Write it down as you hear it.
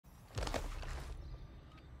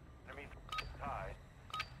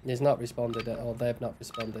He's not responded at all. They've not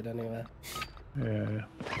responded anyway. Yeah.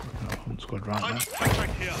 One squad right there.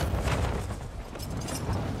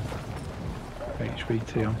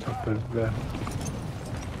 HVT on top of.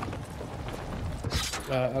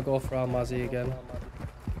 Right, I'll go for Almazra again.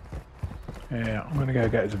 Yeah, I'm gonna go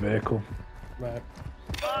get his vehicle. Right.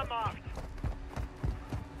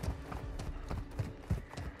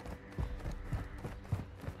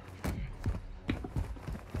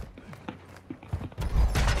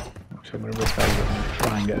 So I'm gonna rip over and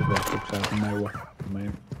try and get his vehicle so I know what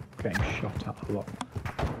I'm getting shot at a lot.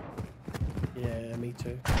 Yeah, me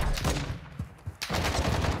too.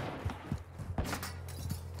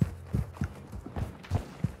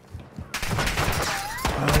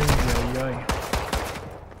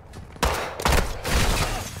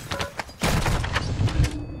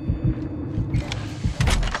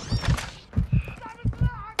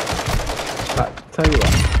 Tell you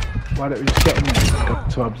what, why don't we just get in there and go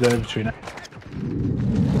to observatory now?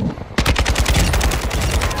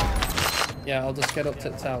 Yeah, I'll just get up to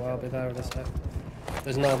the tower. I'll be there in a sec.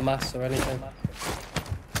 There's no mass or anything.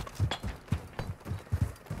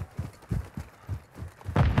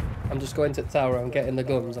 I'm just going to the tower. I'm getting the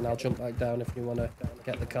guns, and I'll jump back down if you want to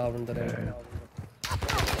get the car under there. Yeah.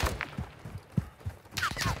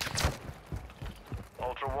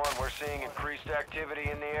 Ultra One, we're seeing increased activity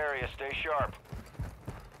in the area. Stay sharp.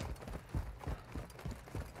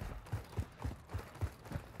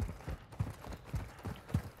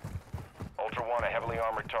 Ultra One, a heavily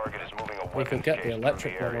armored target is moving a weapons We could get the case through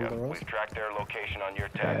electric the one area. under us. We've tracked their location on your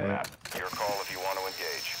tag map. Your call if you want to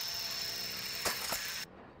engage.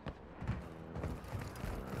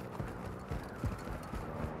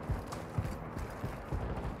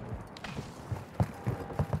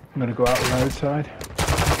 I'm gonna go out the roadside.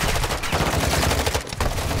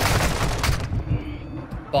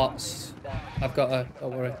 Bots. I've got a.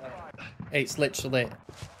 Don't worry. It's literally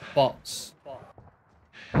bots.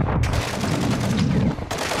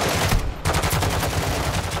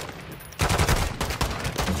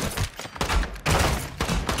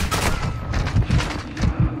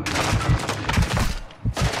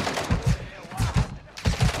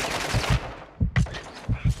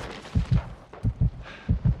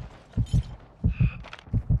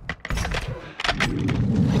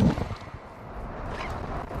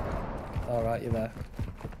 Alright, you're there.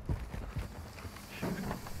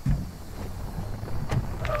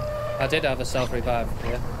 I did have a self-revive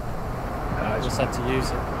here. I just had to use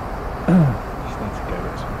it. Just need to go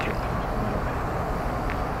get some kick.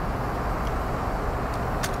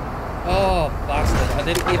 Oh, bastard. I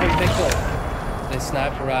didn't even pick up this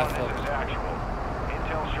sniper rifle.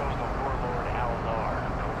 Intel shows the warlord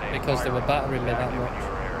Almazra. Because they were battering me that much.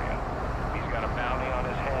 He's got a bounty on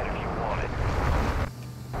his head if you want it.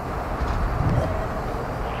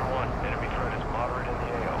 Ultra One, enemy threat is moderate in the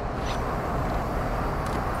AO.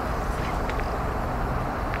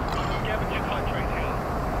 Gavin, your contract here.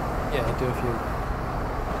 Yeah, do a few.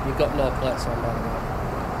 You've got no plates on, by the way.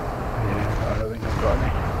 Yeah, I don't think I've got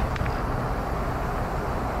any.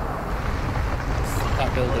 That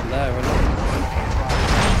building there, isn't it?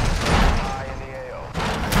 High in the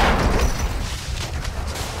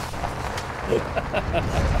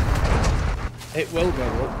AO. It will go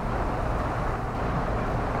up.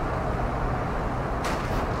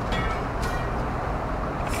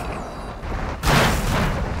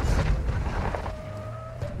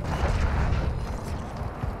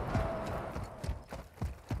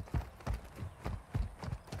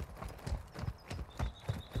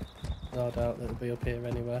 No doubt that it'll be up here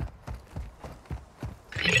anywhere.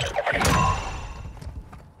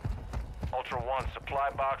 Ultra One, supply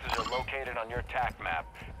boxes are located on your TAC map.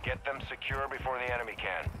 Get them secure before the enemy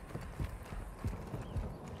can.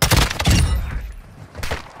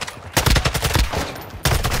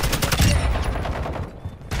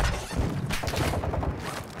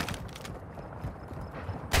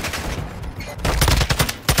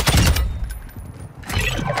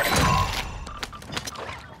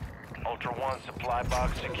 Ultra One, supply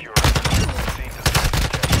box secure. Proceed to the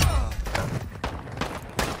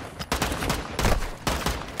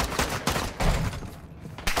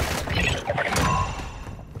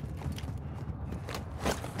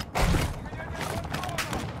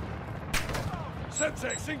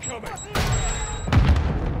Semtex incoming!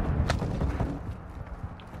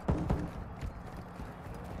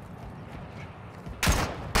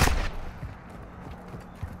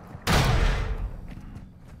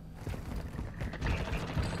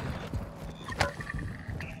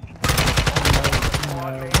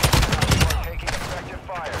 Taking effective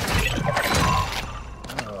fire.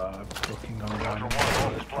 Oh, I'm fucking on Ultra down. One,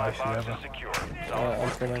 hold this supply places box ever. is secure. Alright,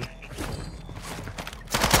 I'm coming.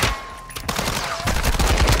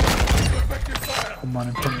 One man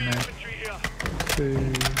in front of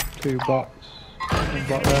me. Two bots. One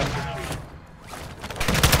bot there.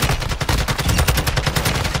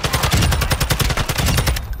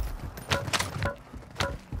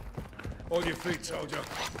 On your feet, soldier.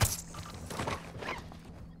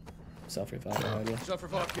 Self-revive behind you.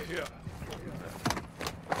 Self-revive kit here.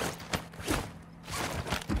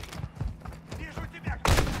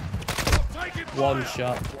 One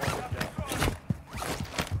shot.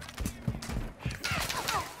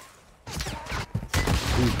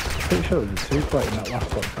 Pretty sure there's a two-plate in that last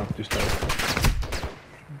box I've just opened.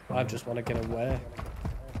 I just want to get away.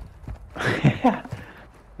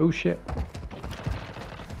 Oh shit.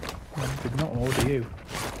 I did not order you.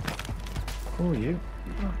 Oh, you?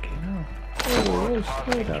 Fucking hell. Oh,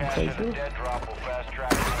 slow down, Cash take and a it. dead drop will fast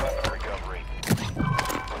track your weapon recovery.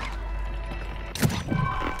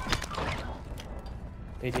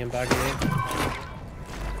 Medium bag here.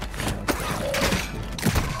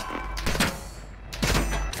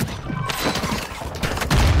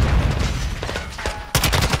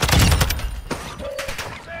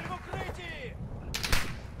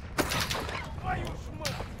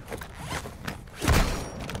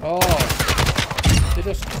 Oh, they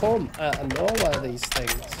just come out of nowhere, these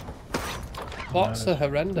things. Bots are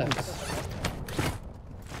horrendous.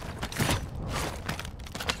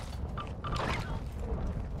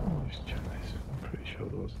 Just check this. I'm pretty sure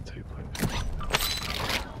there was a two-plate.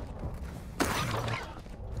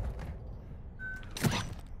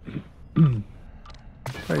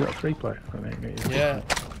 So you got a three-plate? I think. Yeah.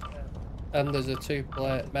 And there's a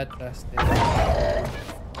 2-plate med vest in.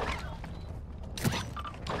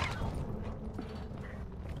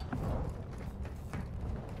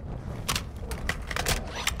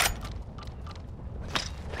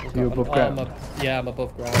 You above ground? Yeah, I'm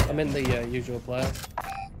above ground. I'm in the usual place.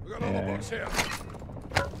 We got another box here.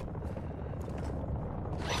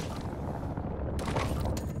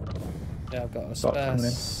 Yeah, I've got a Box spare coming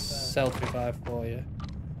in. self-revive for you.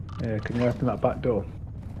 Yeah, can you open that back door?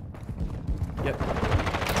 Yep.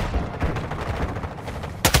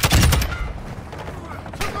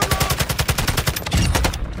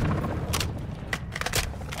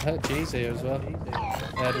 I heard G's here as well.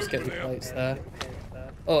 Yeah, just get your plates there.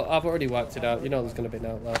 Oh, I've already wiped it out. You know there's going to be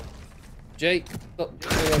no left. Jake! Oh,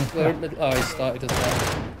 oh, he started as well.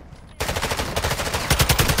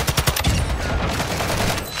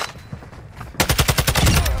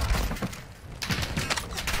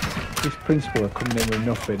 This principal are coming in with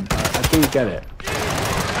nothing. I do get it.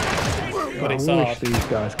 But it's I wish hard. these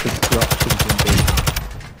guys could drop something big.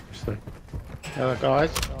 So, Hello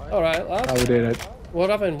guys. Alright, how lads. we doing it? We're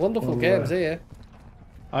having wonderful games here.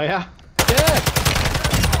 Oh yeah? Yeah!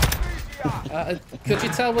 Could you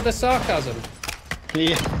tell with the sarcasm?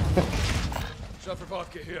 Yeah.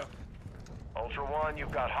 Self-revive kit here. Ultra One,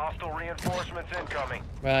 you've got hostile reinforcements incoming.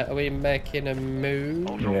 Right, are we making a move?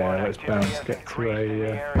 Ultra Yeah, One, let's activity bounce, has get to increased in the a,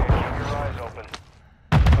 area. Keep your eyes open.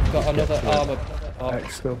 Got another armor box.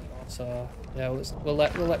 Exfil. So yeah, we'll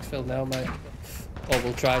exfil now, mate. Or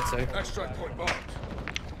we'll try to. Extract point bombed.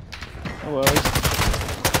 No worries.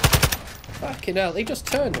 Fucking hell, he just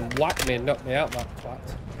turned and whacked me and knocked me out, that twat.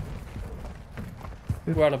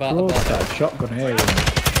 We're on about the Broadside bottom. shotgun here.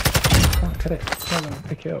 Can't get it. Can't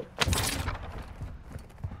pick it up.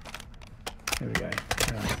 Here we go. Right.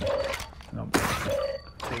 No.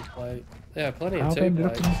 2-plate. Yeah, plenty How of have I ended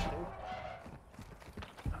up 2-plates. in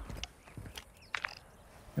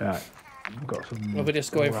this? Right. We've got some. Are we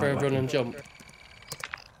just going for a run and jump?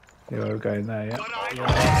 Yeah, we're going there, yeah.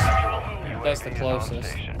 Yeah, that's the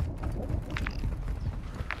closest.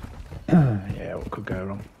 Yeah, what could go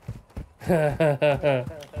wrong?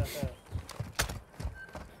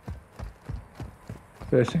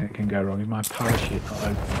 First thing that can go wrong is my parachute not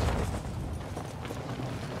open.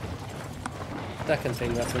 Second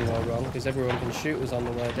thing that can go wrong is everyone can shoot us on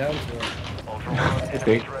the way down to it. Ultra One,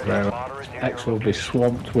 Big, enemies ready very and well. moderate near X your will be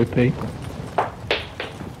swamped with people.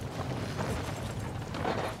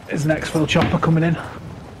 There's an X-Fill chopper coming in.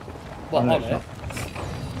 What, no, on it's it?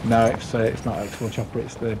 not. No, it's not X-Fill chopper,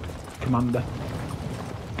 it's the commander.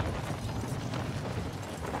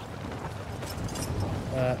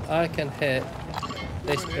 I can hit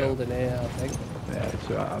this building here, I think. Yeah, it's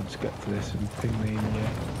alright, I'll just get to this and ping me in here.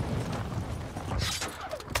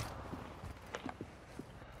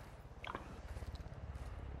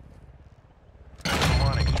 Ultra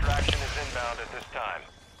One, extraction is inbound at this time.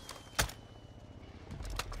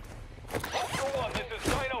 Ultra One, this is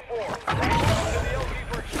 904. Right to the LZ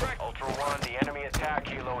for extraction. Ultra One, the enemy attack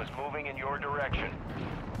helo is moving in your direction.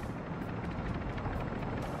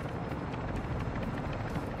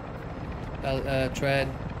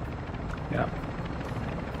 train. Yeah.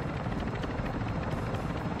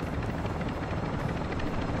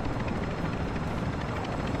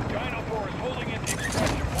 Dino 4 is holding in the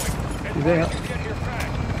extraction point. You there? Advise you get here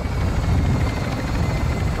fast.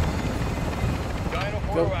 Dino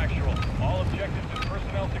 4 Go. to actual. All objectives and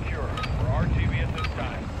personnel secure. For RTV at this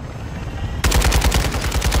time.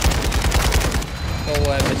 Go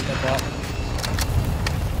away, Mr. Bot.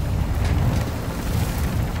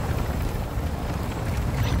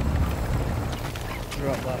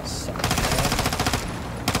 Drop that sucker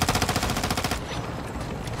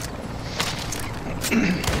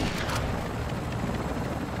there.